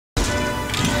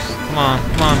Come on,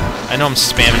 come on. I know I'm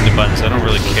spamming the buttons. I don't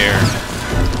really care.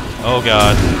 Oh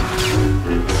god.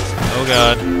 Oh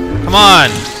god. Come on!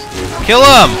 Kill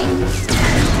him!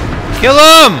 Kill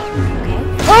him!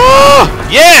 Oh!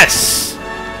 Yes!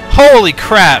 Holy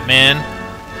crap, man.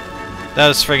 That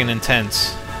was friggin'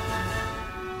 intense.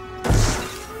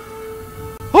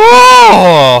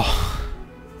 Oh!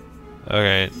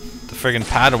 Okay, the friggin'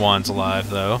 Padawan's alive,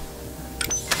 though.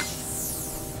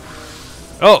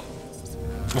 Oh!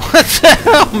 What the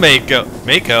hell, Mako?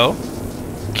 Mako?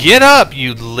 Get up,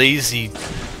 you lazy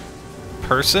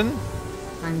person.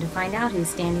 Time to find out who's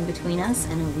standing between us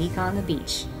and a week on the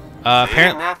beach.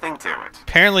 Nothing to it.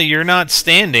 Apparently you're not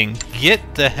standing.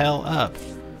 Get the hell up.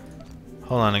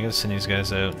 Hold on, I gotta send these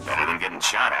guys out. Better than getting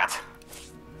shot at.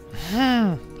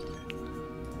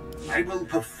 I will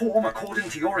perform according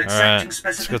to your exacting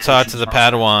specifications. Let's go talk to the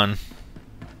Padawan.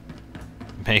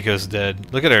 Mako's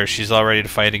dead. Look at her, she's all ready to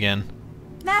fight again.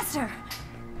 Master!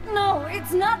 No,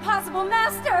 it's not possible,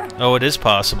 Master! Oh, it is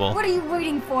possible. What are you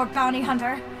waiting for, bounty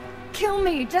hunter? Kill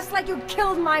me, just like you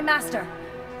killed my master.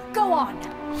 Go on.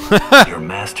 Your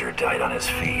master died on his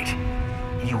feet.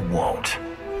 You won't.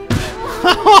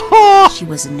 She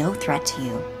was no threat to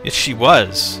you. Yes, she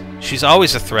was. She's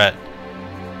always a threat.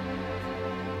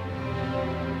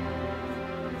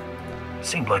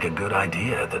 Seemed like a good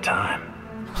idea at the time.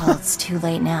 Well, it's too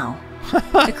late now.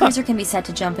 The cruiser can be set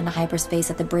to jump into hyperspace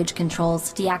at the bridge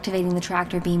controls. Deactivating the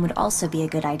tractor beam would also be a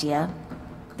good idea.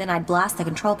 Then I'd blast the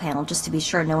control panel just to be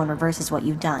sure no one reverses what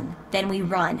you've done. Then we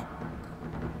run.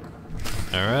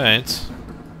 Alright.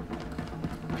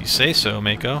 If you say so,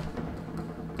 Mako.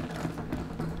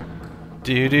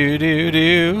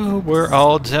 Do. We're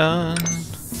all done.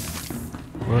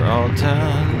 We're all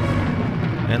done.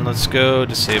 And let's go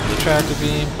disable the tractor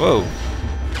beam. Whoa.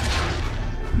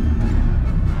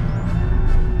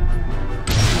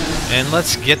 And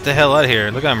let's get the hell out of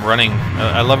here. Look, I'm running.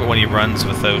 I love it when he runs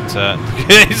without.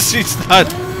 He's not.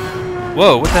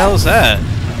 Whoa! What the hell is that?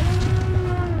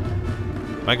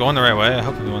 Am I going the right way? I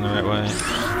hope I'm going the right way.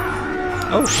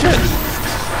 Oh shit!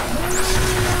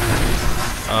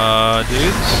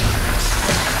 Dudes.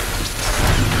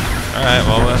 All right.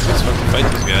 Well, I guess we'll have to fight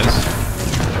these guys.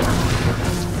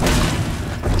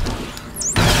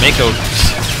 Mako,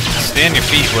 stay on your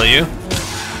feet, will you?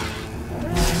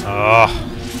 Oh.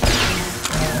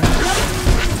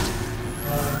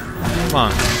 Come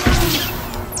on.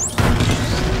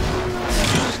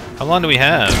 How long do we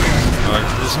have?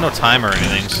 Oh, there's no timer or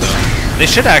anything, so... They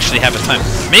should actually have a time.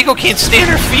 Mako can't stay on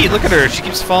her feet! Look at her! She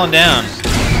keeps falling down.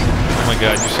 Oh my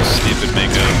god, you're so stupid,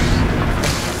 Mako.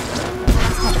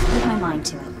 I put my mind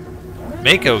to it.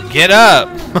 Mako, get up!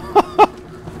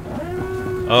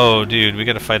 Oh, dude, we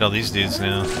gotta fight all these dudes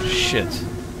now. Shit.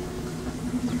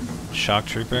 Shock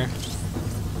Trooper.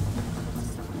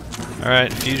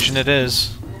 Alright, fusion it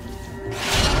is.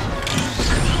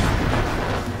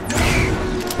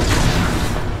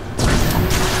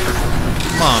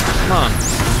 Come on, come on.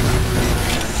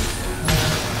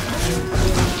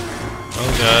 Oh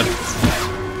god.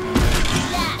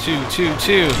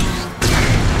 Two.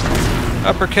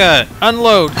 Uppercut.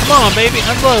 Unload. Come on, baby,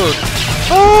 unload.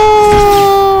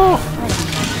 Oh!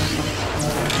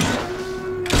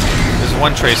 There's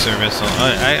one tracer missile.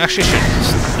 I actually should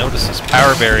notice this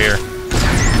power barrier.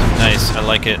 Nice, I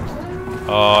like it.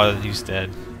 Oh, he's dead.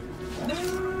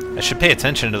 I should pay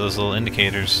attention to those little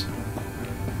indicators.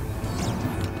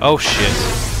 Oh shit.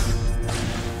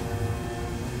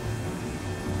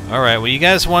 Alright, well you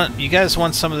guys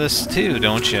want some of this too,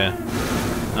 don't you?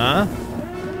 Huh?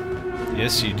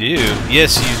 Yes you do.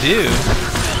 Yes you do.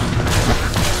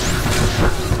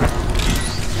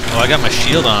 Oh, I got my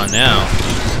shield on now.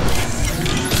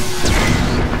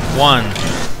 1,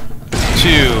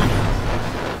 2,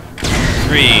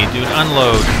 3, dude,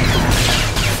 unload.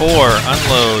 4,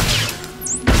 unload.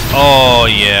 Oh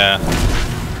yeah.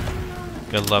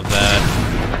 Gotta love that.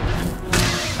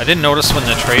 I didn't notice when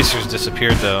the tracers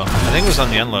disappeared though. I think it was on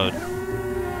the unload.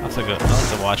 I'll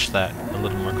have to watch that a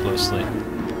little more closely.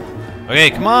 Okay,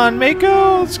 come on,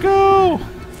 Mako, let's go!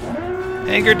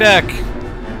 Hangar deck!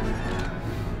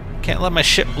 Can't let my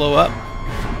ship blow up.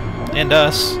 And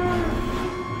us.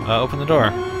 Open the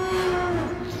door.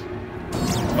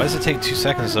 Why does it take 2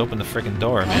 seconds to open the freaking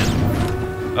door,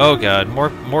 man? Oh god,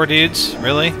 more dudes?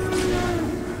 Really?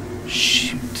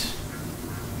 Shoot.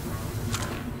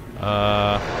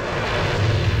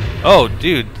 Oh,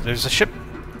 dude, there's a ship.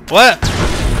 What?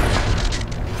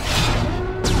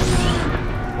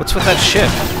 What's with that ship?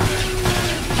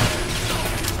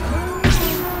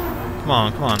 Come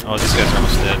on, come on. Oh, these guys are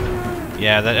almost dead.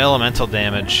 Yeah, that elemental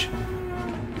damage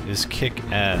is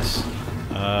kick-ass.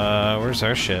 where's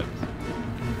our ship?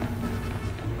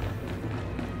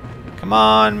 Come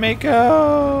on,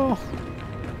 Mako!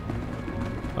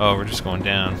 Oh, we're just going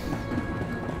down.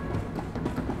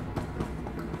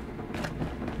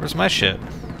 Where's my ship?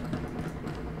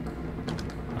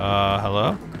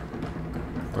 Hello?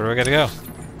 Where do I gotta go?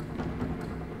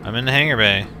 I'm in the hangar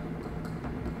bay.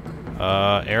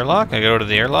 Airlock? I go to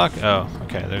the airlock? Oh,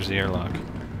 okay, there's the airlock.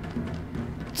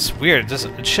 It's weird,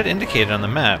 it should indicate it on the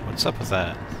map. What's up with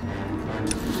that?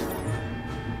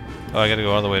 Oh, I gotta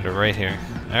go all the way to right here.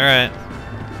 Alright.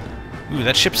 Ooh,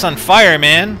 that ship's on fire,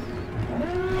 man!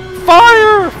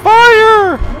 Fire!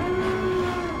 Fire!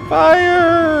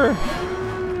 Fire!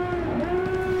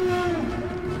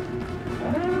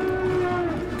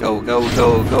 Go, go,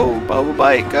 go, go,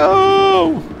 Boba-Bite,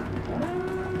 go!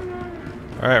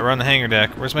 Alright, we're on the hangar deck.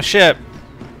 Where's my ship?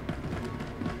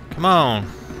 Come on.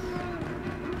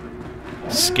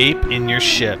 Escape in your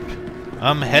ship.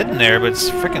 I'm heading there, but it's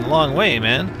a freaking long way,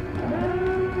 man.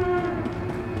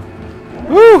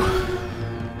 Woo!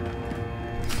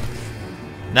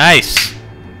 Nice!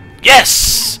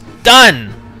 Yes!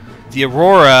 Done! The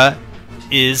Aurora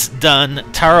is done.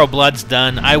 Taro Blood's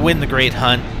done. I win the Great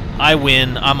Hunt. I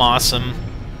win. I'm awesome.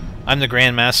 I'm the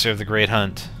Grand Master of the Great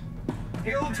Hunt.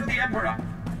 Hail to the Emperor.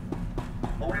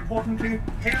 More importantly,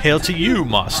 Hail to you,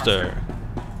 Master.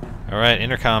 Alright,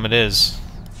 intercom it is.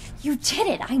 You did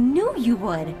it! I knew you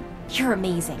would! You're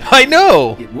amazing. I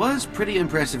know! It was pretty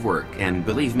impressive work, and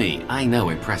believe me, I know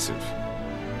impressive.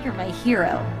 You're my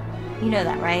hero. You know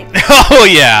that, right? Oh,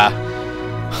 yeah!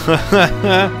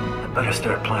 I better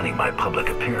start planning my public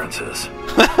appearances.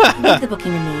 Leave the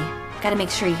booking to me. Gotta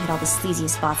make sure you hit all the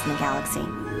sleaziest spots in the galaxy.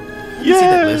 You see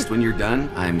that list when you're done?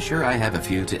 I'm sure I have a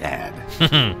few to add.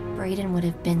 Brayden would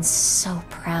have been so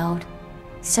proud.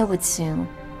 So would Sue.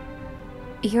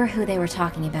 You're who they were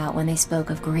talking about when they spoke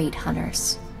of great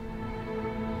hunters.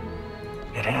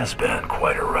 It has been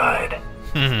quite a ride.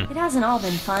 It hasn't all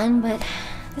been fun, but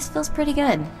this feels pretty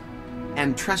good.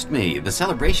 And trust me, the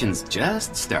celebration's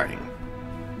just starting.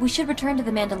 We should return to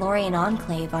the Mandalorian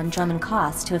Enclave on Drummond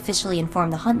Koss to officially inform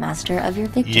the Huntmaster of your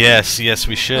victory. Yes, yes,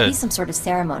 we There'll be should. some sort of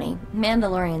ceremony.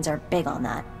 Mandalorians are big on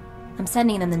that. I'm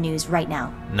sending them the news right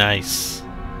now. Nice.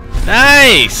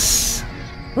 Nice!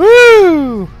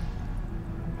 Woo!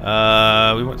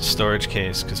 We want storage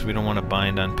case, because we don't want to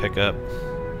bind on pickup.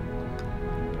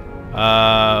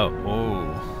 Oh.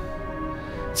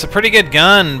 It's a pretty good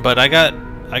gun, but I got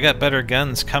better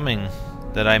guns coming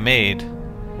that I made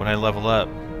when I level up,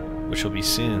 which will be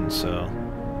soon, so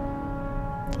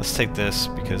let's take this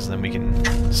because then we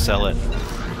can sell it.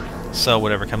 Sell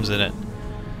whatever comes in it.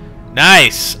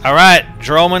 Nice! Alright,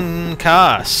 Drummond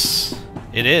Koss.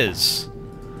 It is.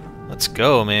 Let's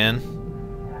go, man.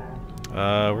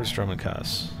 Where's Drummond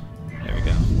Koss? There we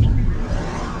go.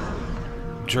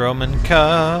 Drummond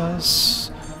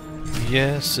Koss.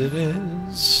 Yes, it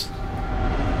is.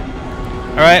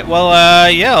 Alright,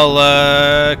 well, yeah,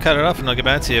 I'll cut it off and I'll get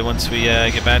back to you once we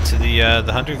get back to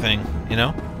the hunter thing, you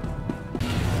know?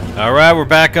 Alright, we're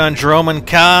back on Drummond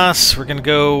Koss. We're gonna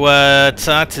go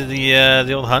talk to the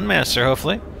old Huntmaster,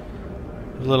 hopefully.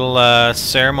 A little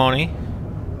ceremony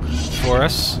for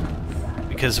us,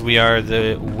 because we are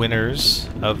the winners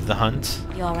of the hunt.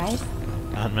 You alright?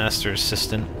 The Huntmaster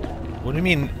assistant. What do you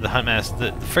mean the Huntmaster?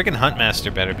 The friggin'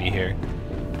 Huntmaster better be here.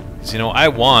 'Cause, you know, I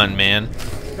won, man.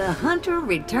 The hunter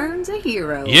returns a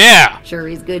hero. Yeah! Sure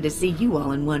is good to see you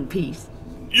all in one piece.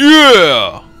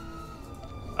 Yeah!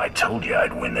 I told you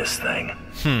I'd win this thing.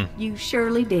 You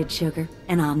surely did, Sugar,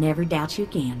 and I'll never doubt you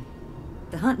again.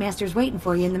 The Huntmaster's waiting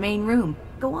for you in the main room.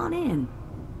 Go on in.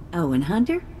 Oh, and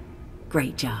Hunter,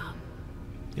 great job.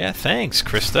 Yeah, thanks,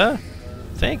 Krista.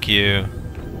 Thank you.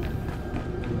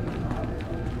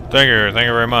 Thank you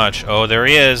very much. Oh, there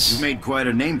he is. You made quite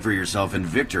a name for yourself in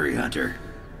victory, Hunter.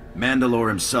 Mandalore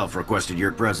himself requested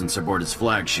your presence aboard his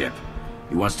flagship.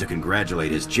 He wants to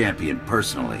congratulate his champion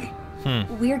personally.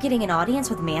 We're getting an audience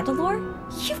with Mandalore?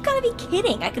 You've got to be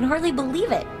kidding. I can hardly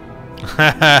believe it.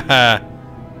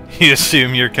 You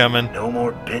assume you're coming? No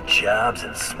more bit jobs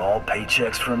and small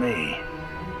paychecks for me.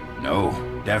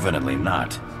 No, definitely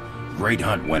not. Great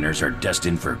hunt winners are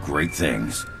destined for great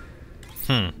things.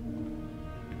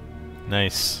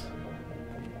 Nice.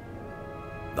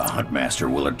 The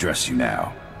Huntmaster will address you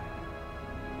now.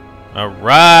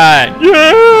 Alright!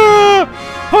 Yeah!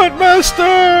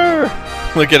 Huntmaster!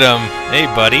 Look at him. Hey,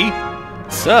 buddy.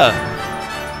 What's up?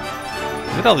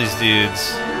 Look at all these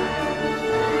dudes.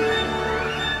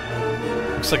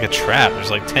 Looks like a trap. There's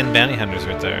like 10 bounty hunters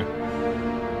right there.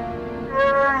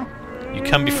 You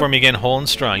come before me again whole and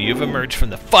strong. You've emerged from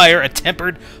the fire, a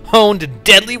tempered, honed,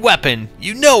 deadly weapon.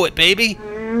 You know it, baby!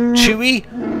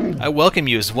 Chewie, I welcome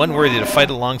you as one worthy to fight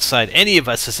alongside any of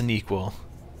us as an equal.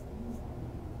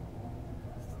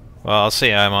 Well, I'll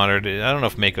say I'm honored. I don't know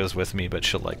if Mako's with me, but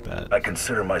she'll like that. I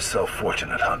consider myself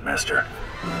fortunate, Huntmaster.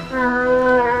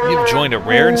 You've joined a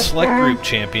rare and select group,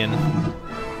 champion.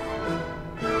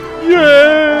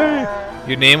 Yay!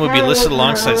 Your name will be listed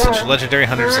alongside such legendary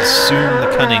hunters as Soon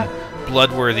the Cunning,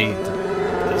 Bloodworthy.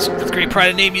 With great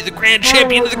pride I name you the Grand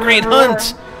Champion of the Great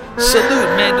Hunt. Salute,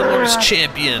 Mandalore's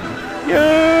champion.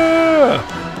 Yeah!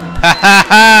 Ha ha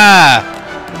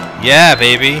ha! Yeah,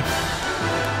 baby.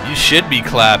 You should be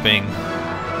clapping.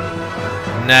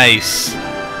 Nice.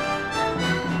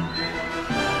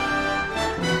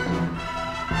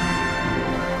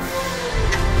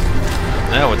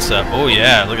 Now what's up? Oh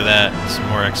yeah, look at that. Some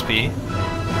more XP.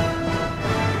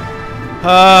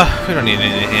 We don't need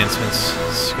any enhancements.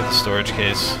 Let's get the storage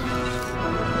case.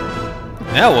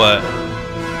 Now what?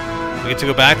 We get to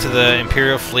go back to the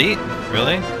Imperial Fleet?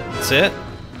 Really? That's it?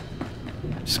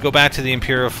 Just go back to the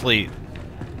Imperial Fleet.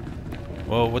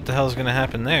 Well, what the hell is going to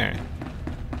happen there?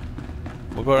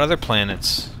 We'll go to other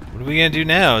planets. What are we going to do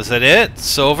now? Is that it?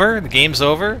 It's over? The game's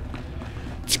over?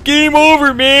 It's game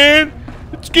over, man!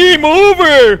 It's game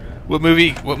over! What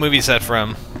movie is that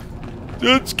from?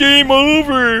 It's game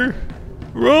over!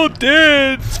 We're all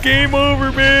dead! It's game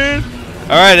over, man!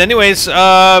 Alright, anyways,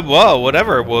 well,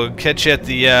 whatever. We'll catch you at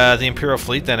the Imperial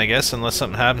Fleet then, I guess, unless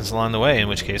something happens along the way, in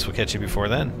which case we'll catch you before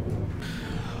then.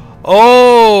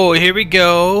 Oh, here we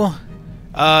go.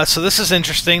 So this is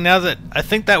interesting. Now that I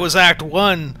think that was Act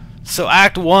 1. So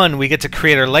Act 1, we get to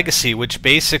create our legacy, which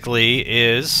basically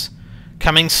is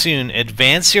coming soon.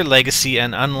 Advance your legacy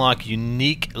and unlock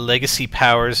unique legacy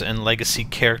powers and legacy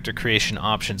character creation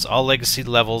options. All legacy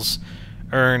levels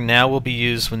earned now will be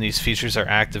used when these features are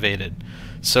activated.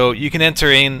 So you can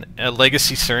enter in a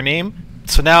legacy surname.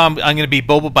 So now I'm going to be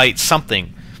Boba-Bite something.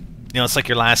 You know, it's like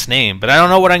your last name. But I don't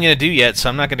know what I'm going to do yet, so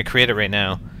I'm not going to create it right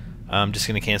now. I'm just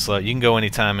going to cancel out. You can go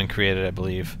anytime and create it, I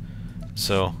believe.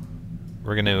 So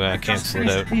we're going to cancel it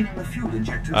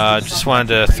out. Just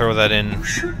wanted to throw that in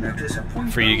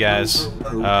for you guys,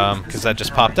 because that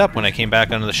just popped up when I came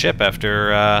back onto the ship after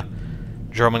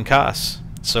Droman Kaas.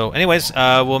 So anyways,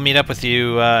 we'll meet up with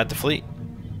you at the fleet.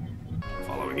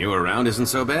 Following you around isn't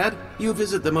so bad. You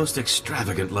visit the most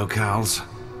extravagant locales.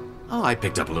 Oh, I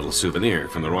picked up a little souvenir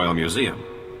from the Royal Museum.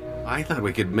 I thought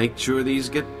we could make sure these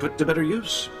get put to better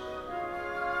use.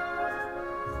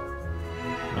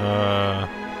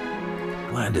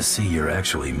 Glad to see you're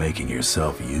actually making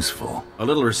yourself useful. A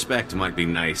little respect might be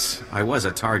nice. I was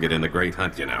a target in the Great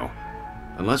Hunt, you know.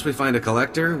 Unless we find a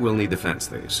collector, we'll need to fence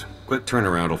these. Quick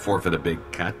turnaround will forfeit a big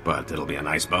cut, but it'll be a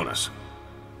nice bonus.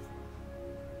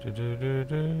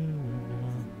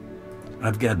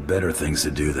 I've got better things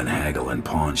to do than haggle in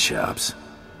pawn shops.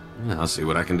 I'll see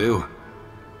what I can do.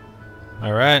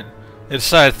 Alright. I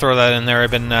decided to throw that in there.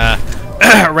 I've been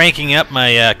ranking up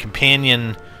my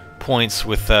companion points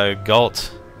with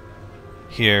Galt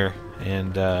here,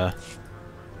 and I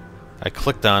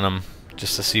clicked on him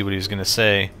just to see what he was going to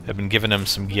say. I've been giving him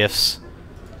some gifts,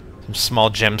 some small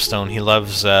gemstone. He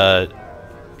loves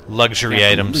luxury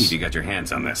items. You got your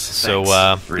hands on this. So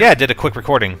yeah, I did a quick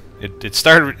recording. It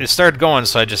started going,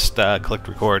 so I just clicked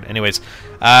record. Anyways,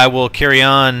 I will carry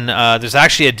on. There's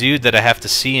actually a dude that I have to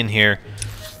see in here,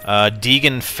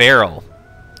 Deegan Farrell,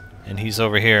 and he's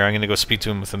over here. I'm gonna go speak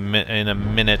to him in a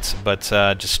minute, but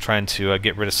just trying to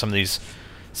get rid of some of these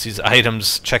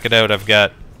items. Check it out. I've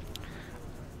got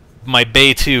my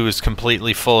bay 2 is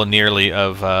completely full nearly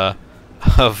of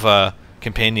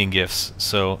companion gifts,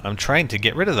 so I'm trying to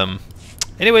get rid of them.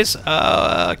 Anyways,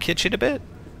 catch you in a bit.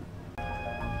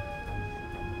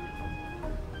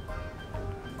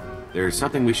 There's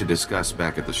something we should discuss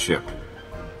back at the ship.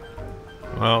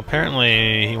 Well,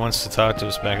 apparently he wants to talk to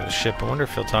us back at the ship. I wonder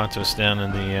if he'll talk to us down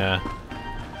in the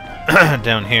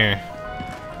down here.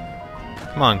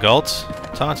 Come on, Galt,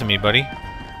 talk to me, buddy.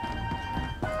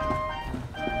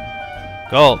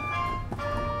 Galt.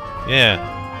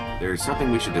 Yeah. There's something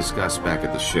we should discuss back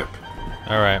at the ship.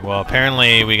 Alright, well,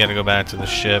 apparently we gotta go back to the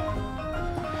ship.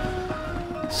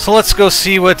 So let's go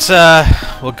see what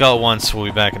Galt wants. We'll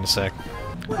be back in a sec.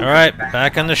 Alright,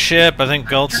 back on the ship. I think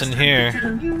Galt's in here.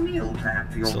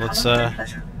 So let's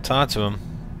talk to him.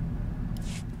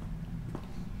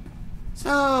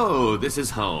 So, this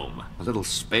is home. A little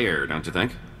spare, don't you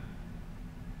think?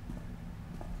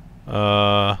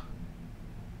 Thought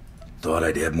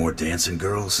I'd have more dancing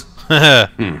girls?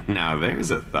 Now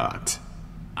there's a thought.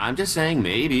 I'm just saying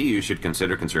maybe you should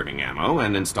consider conserving ammo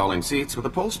and installing seats with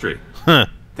upholstery.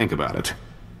 Think about it.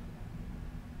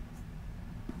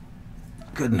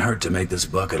 Couldn't hurt to make this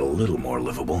bucket a little more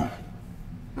livable.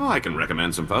 Oh, I can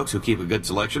recommend some folks who keep a good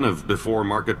selection of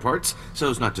before-market parts so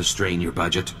as not to strain your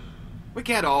budget. We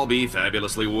can't all be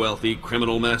fabulously wealthy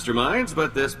criminal masterminds,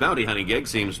 but this bounty hunting gig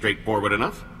seems straightforward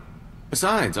enough.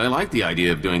 Besides, I like the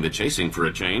idea of doing the chasing for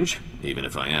a change, even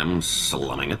if I am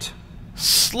slumming it.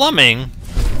 Slumming?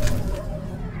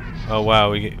 Oh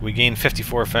wow, we gained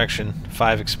 54 affection,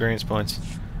 5 experience points.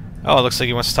 Oh, it looks like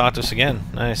he wants to talk to us again.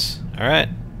 Nice. Alright.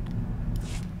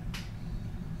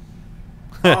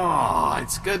 Oh,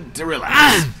 it's good to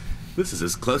relax. This is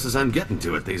as close as I'm getting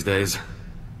to it these days.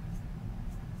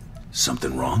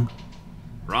 Something wrong?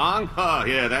 Wrong? Oh,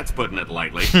 yeah, that's putting it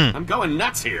lightly. I'm going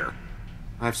nuts here.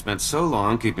 I've spent so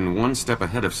long keeping one step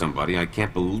ahead of somebody, I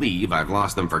can't believe I've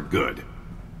lost them for good.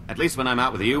 At least when I'm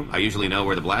out with you, I usually know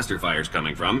where the blaster fire's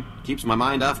coming from. Keeps my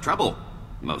mind off trouble.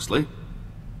 Mostly.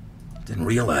 Didn't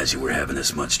realize you were having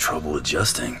this much trouble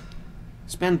adjusting.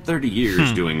 Spend 30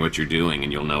 years doing what you're doing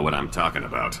and you'll know what I'm talking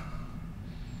about.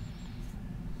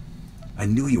 I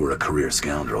knew you were a career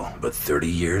scoundrel, but 30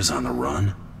 years on the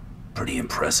run? Pretty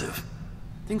impressive.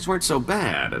 Things weren't so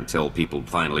bad until people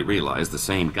finally realized the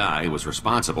same guy was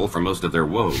responsible for most of their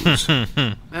woes.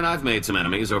 And I've made some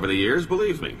enemies over the years,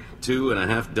 believe me.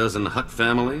 2.5 Hutt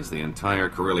families, the entire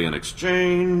Carillion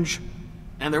Exchange.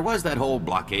 And there was that whole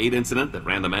blockade incident that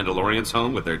ran the Mandalorians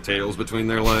home with their tails between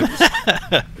their legs.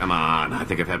 Come on, I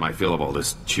think I've had my fill of all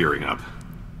this cheering up.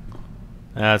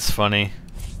 That's funny.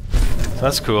 So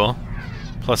that's cool.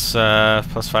 Plus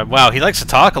 5. Wow, he likes to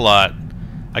talk a lot.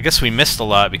 I guess we missed a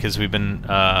lot because we've been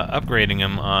upgrading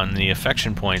him on the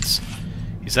affection points.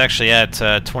 He's actually at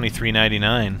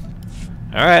 23.99.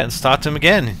 Alright, let's talk to him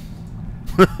again.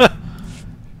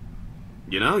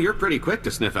 You know, you're pretty quick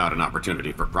to sniff out an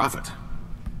opportunity for profit.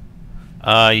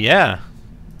 Yeah.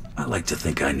 I like to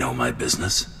think I know my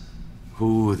business.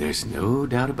 Ooh, there's no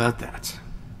doubt about that.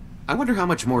 I wonder how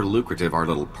much more lucrative our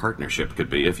little partnership could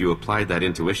be if you applied that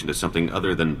intuition to something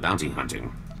other than bounty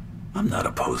hunting. I'm not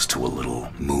opposed to a little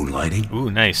moonlighting.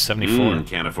 Ooh, nice. 74.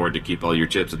 Can't afford to keep all your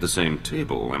chips at the same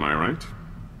table, am I right?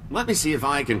 Let me see if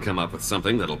I can come up with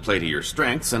something that'll play to your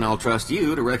strengths, and I'll trust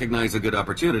you to recognize a good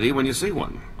opportunity when you see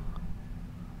one.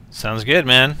 Sounds good,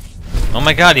 man. Oh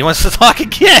my god, he wants to talk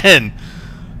again!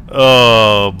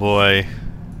 Oh, boy.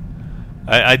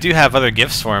 I do have other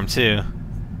gifts for him, too.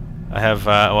 I have,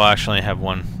 well, actually I have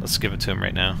one. Let's give it to him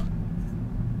right now.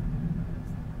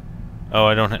 Oh,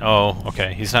 I don't... Oh,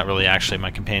 okay. He's not really actually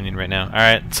my companion right now.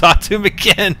 Alright, talk to him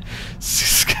again!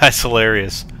 This guy's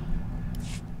hilarious.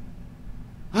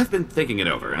 I've been thinking it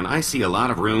over, and I see a lot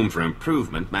of room for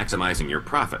improvement maximizing your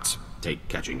profits. Take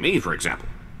catching me, for example.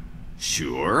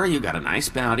 Sure, you got a nice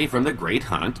bounty from the Great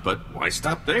Hunt, but why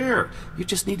stop there? You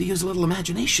just need to use a little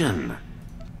imagination.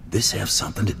 This have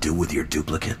something to do with your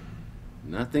duplicate?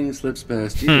 Nothing slips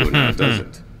past you, now does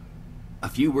it? A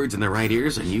few words in the right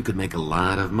ears, and you could make a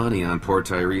lot of money on poor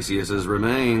Tiresias's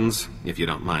remains, if you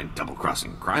don't mind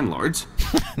double-crossing crime lords.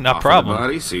 No Offer problem. the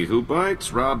body, see who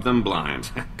bites, rob them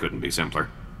blind. Couldn't be simpler.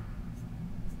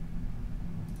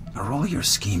 Are all your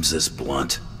schemes this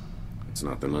blunt? It's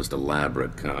not the most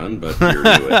elaborate con, but you're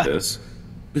new at this.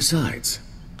 Besides,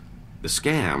 the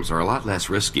scams are a lot less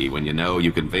risky when you know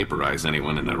you can vaporize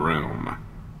anyone in the room.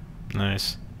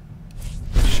 Nice.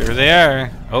 Sure they are.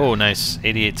 Oh, nice.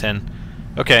 8810.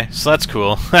 Okay, so that's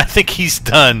cool. I think he's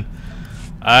done.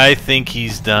 I think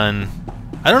he's done.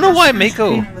 I don't know why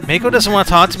Mako doesn't want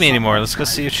to talk to me anymore. Let's go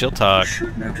see if she'll talk. She's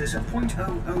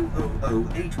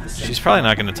probably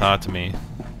not going to talk to me.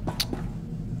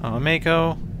 Oh,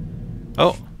 Mako.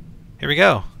 Oh, here we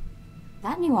go.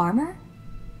 That new armor?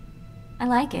 I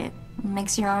like it.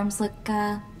 Makes your arms look,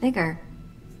 bigger.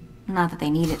 Not that they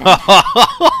needed it.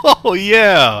 Oh,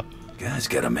 yeah. Guys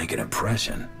gotta make an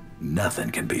impression.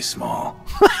 Nothing can be small.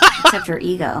 Except your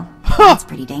ego. That's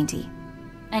pretty dainty.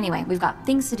 Anyway, we've got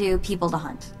things to do, people to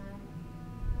hunt.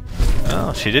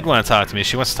 Oh, she did want to talk to me.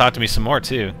 She wants to talk to me some more,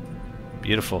 too.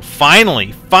 Beautiful.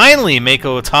 Finally! Finally,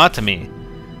 Mako will talk to me.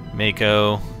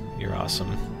 Mako, you're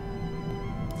awesome.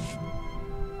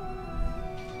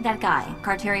 That guy,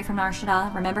 Carteri from Nar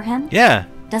Shaddaa, remember him? Yeah.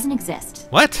 Doesn't exist.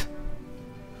 What?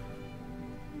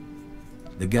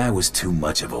 The guy was too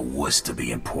much of a wuss to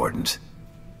be important.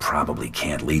 Probably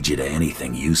can't lead you to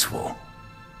anything useful.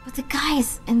 But the guy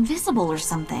is invisible or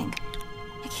something.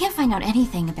 I can't find out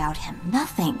anything about him.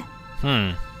 Nothing.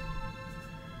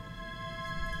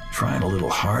 Trying a little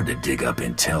hard to dig up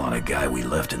intel on a guy we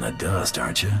left in the dust,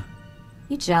 aren't you?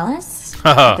 You jealous?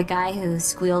 The guy who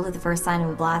squealed at the first sign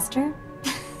of a blaster?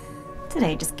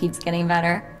 Today just keeps getting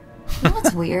better. You know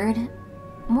what's weird? The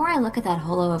more I look at that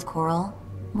holo of coral,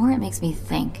 the more it makes me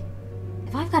think.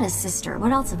 If I've got a sister,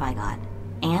 what else have I got?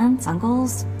 Aunts,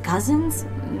 uncles, cousins?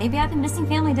 Maybe I've been missing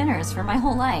family dinners for my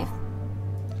whole life.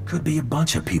 Could be a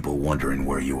bunch of people wondering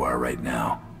where you are right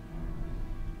now.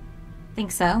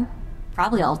 Think so?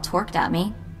 Probably all torqued at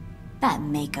me. That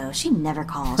Mako, she never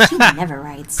calls, she never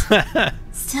writes.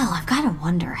 Still, I've gotta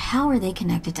wonder, how are they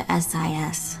connected to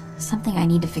SIS? Something I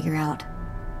need to figure out.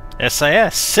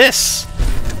 SIS, sis!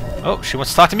 Oh, she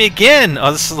wants to talk to me again!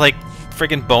 Oh, this is like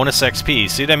friggin' bonus XP.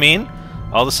 See what I mean?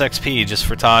 All this XP just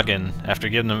for talking after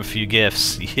giving them a few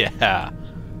gifts. Yeah.